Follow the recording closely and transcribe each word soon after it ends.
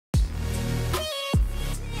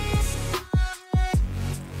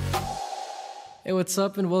Hey, what's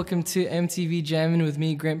up, and welcome to MTV Jammin with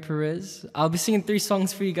me, Grentperez. I'll be singing 3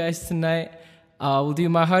 songs for you guys tonight. We'll do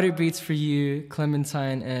My Heart It Beats for You,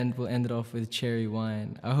 Clementine, and we'll end it off with Cherry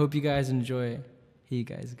Wine. I hope you guys enjoy. Here you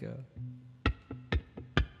guys go.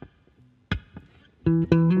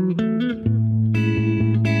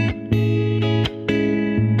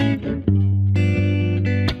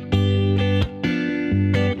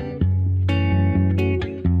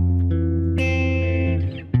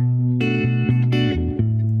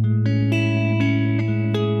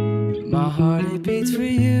 My heart it beats for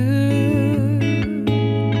you,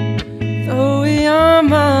 though we are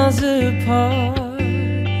miles apart.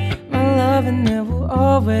 My love and it will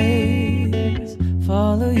always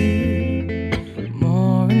follow you,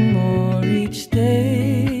 more and more each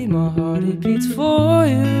day. My heart it beats for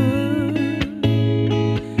you,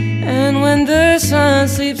 and when the sun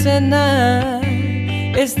sleeps at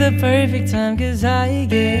night, it's the perfect time, 'cause I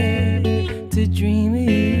get to dream of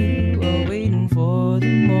you while waiting for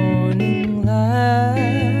the morning light.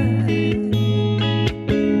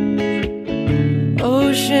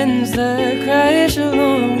 Oceans that crash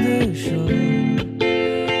along the shore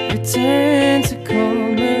return to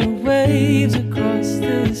calmer waves across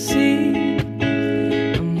the sea.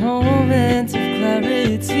 A moment of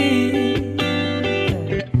clarity,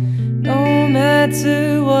 no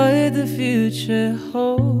matter what the future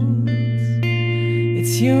holds,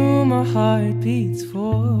 it's you my heart beats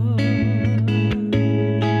for.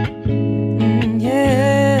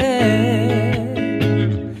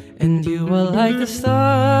 And you are like the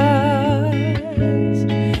stars,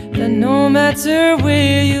 that no matter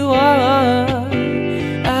where you are,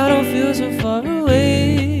 I don't feel so far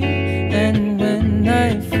away. And when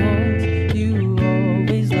I fall, you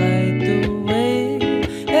always light the way.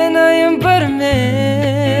 And I am but a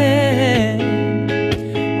man,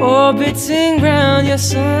 orbiting round your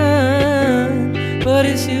sun, but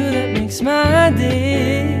it's you that makes my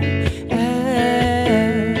day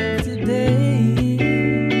after day.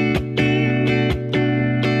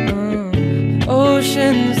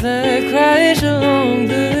 Oceans that crash along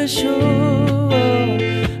the shore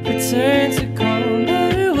return to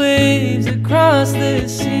calmer waves across the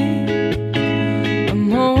sea. A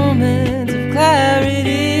moment of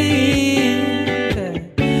clarity,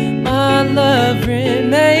 my love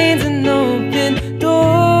remains an open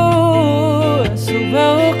door, so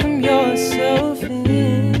welcome yourself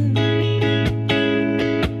in.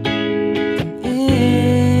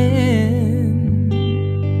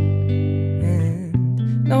 And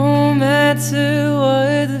no matter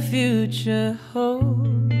what the future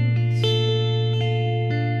holds,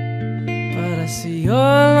 para sa'yo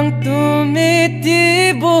lang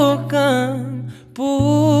tumitibok ang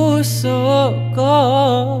puso ko.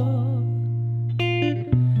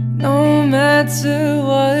 No matter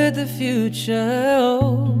what the future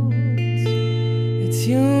holds, it's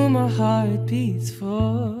you my heart beats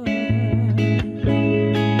for.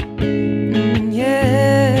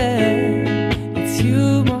 It's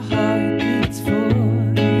you my heart beats for.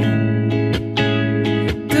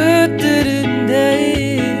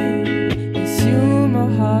 It's you my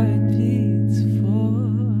heart beats for.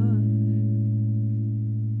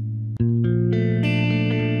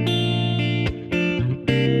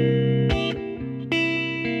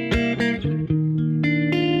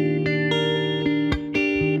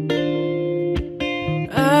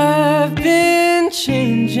 I've been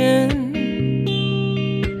changing,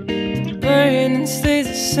 the burning stays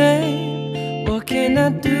the same. What can I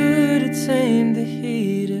do to tame the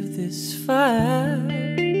heat of this fire?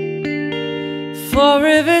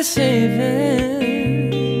 Forever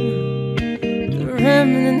saving the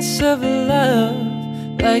remnants of a love,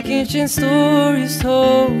 like ancient stories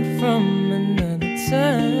told from another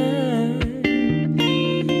time,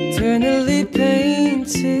 eternally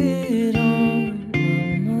painted on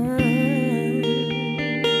my mind.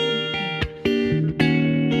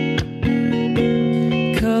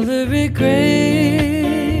 Color it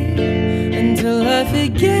gray until I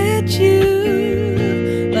forget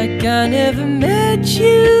you, like I never met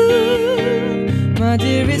you. My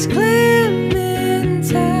dearest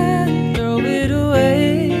Clementine, throw it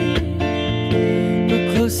away,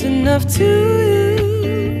 but close enough to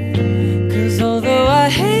you, 'cause although I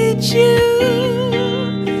hate you,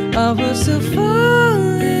 I will still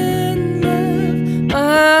fall in love,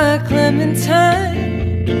 my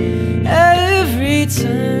Clementine, every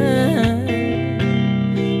time.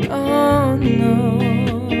 Oh no.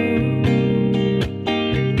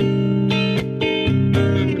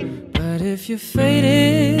 But if you're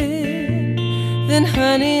fading, then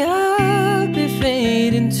honey, I'll be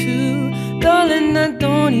fading too. Darling, I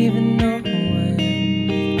don't even know when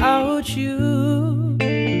without you.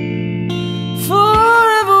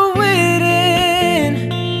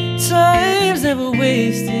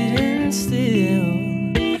 wasted and still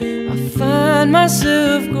I find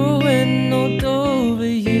myself growing old over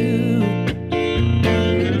you.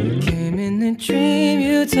 Came in a dream,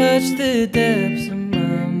 you touched the depths of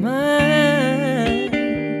my mind.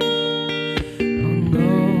 Oh no,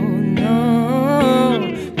 no,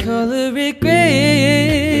 color it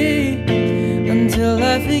gray until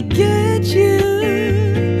I forget you,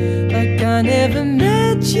 like I never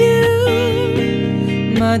met you.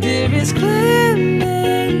 My dearest Clementine,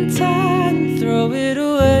 throw it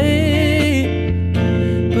away,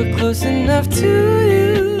 but close enough to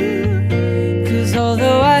you. 'Cause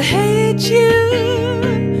although I hate you,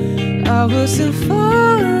 I will still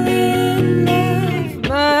fall in love.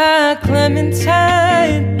 My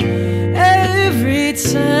Clementine, every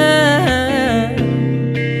time,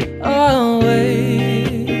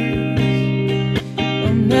 always.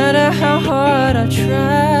 No matter how hard I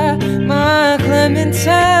try, my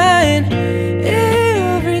Clementine,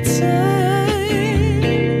 every time.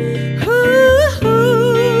 Ooh, ooh,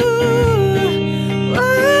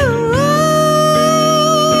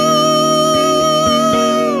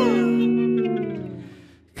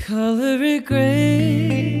 color it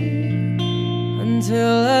gray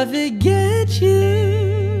until I forget you,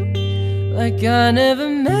 like I never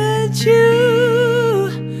met you.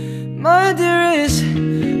 My dearest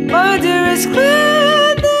Clementine.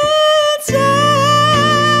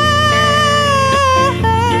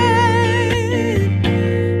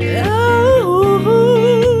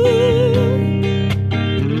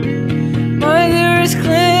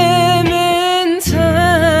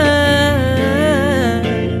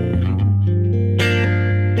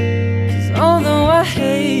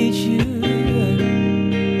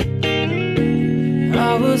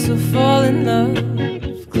 To fall in love,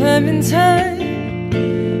 Clementine,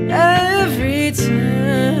 every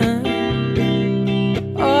time,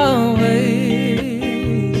 always.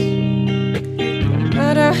 No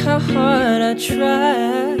matter how hard I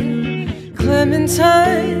try,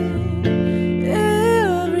 Clementine,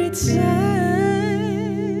 every time.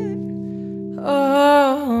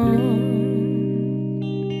 Oh,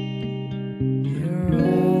 you're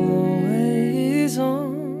always on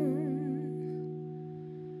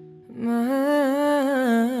my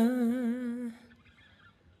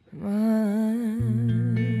mind.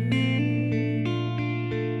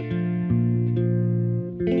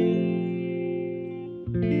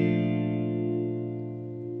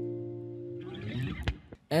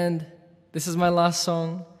 And this is my last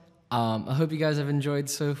song. I hope you guys have enjoyed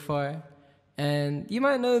so far. And you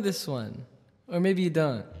might know this one, or maybe you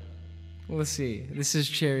don't. We'll see. This is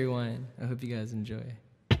Cherry Wine. I hope you guys enjoy.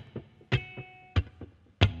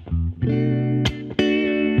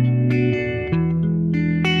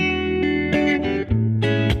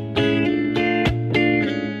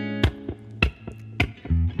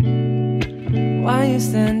 Why you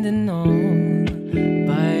standing all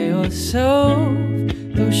by yourself?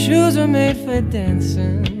 Those shoes were made for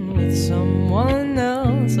dancing with someone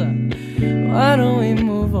else. Why don't we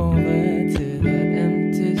move over to that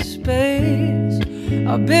empty space?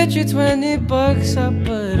 I'll bet you $20 I'll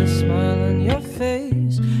put a smile on your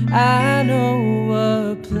face. I know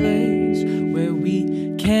a place where we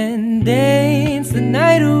can dance the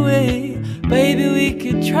night away. Baby, we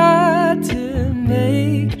could try to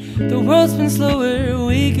make the world spin slower.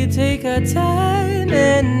 We could take our time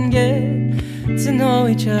and get to know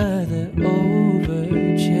each other over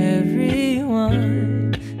cherry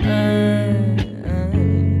wine.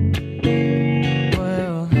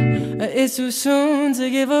 Well, it's too soon to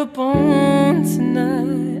give up on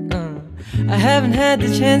tonight. I haven't had the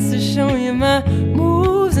chance to show you my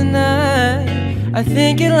moves tonight. I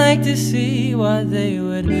think you'd like to see why they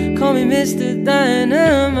would call me Mr.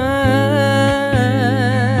 Dynamite.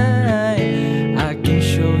 I can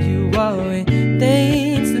show you while we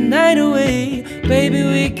dance the night away. Baby,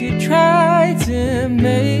 we could try to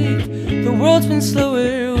make the world spin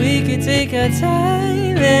slower. We could take our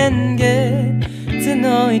time and get to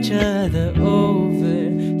know each other over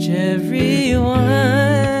cherry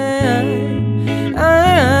wine.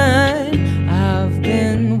 I've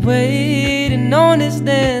been waiting on this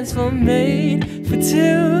dance for made for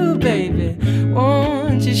two, baby.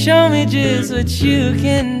 Won't you show me just what you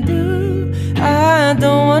can do? I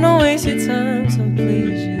don't wanna waste your time, so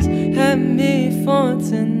please just have me for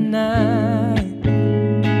tonight.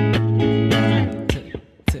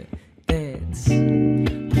 Dance.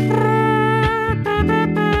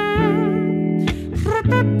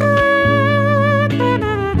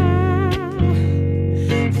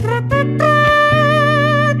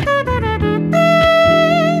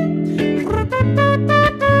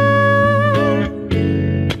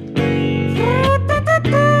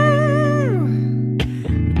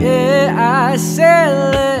 I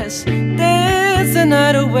said let's dance the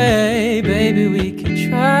night away. Baby, we could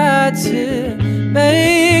try to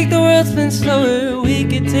make the world spin slower. We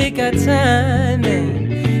could take our time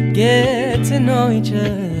and get to know each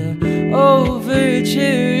other over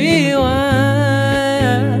cherry wine.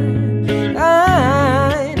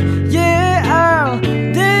 Yeah, I'll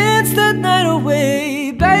dance that night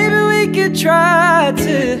away. Baby, we could try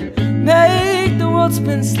to make the world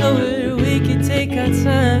spin slower. We could take our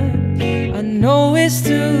time. I know it's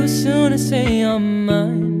too soon to say I'm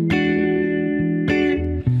mine.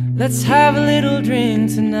 Let's have a little drink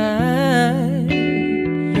tonight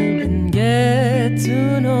and get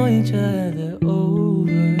to know each other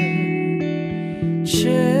over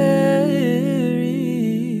cherry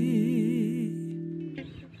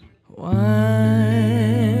wine.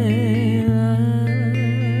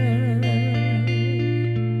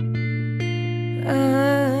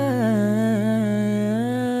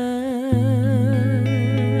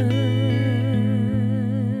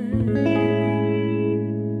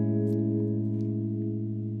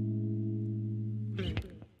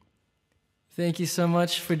 Thank you so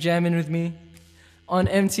much for jamming with me on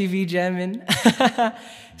MTV Jammin.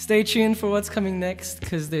 Stay tuned for what's coming next,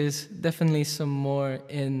 because there's definitely some more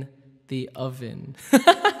in the oven.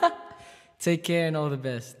 Take care and all the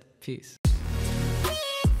best. Peace.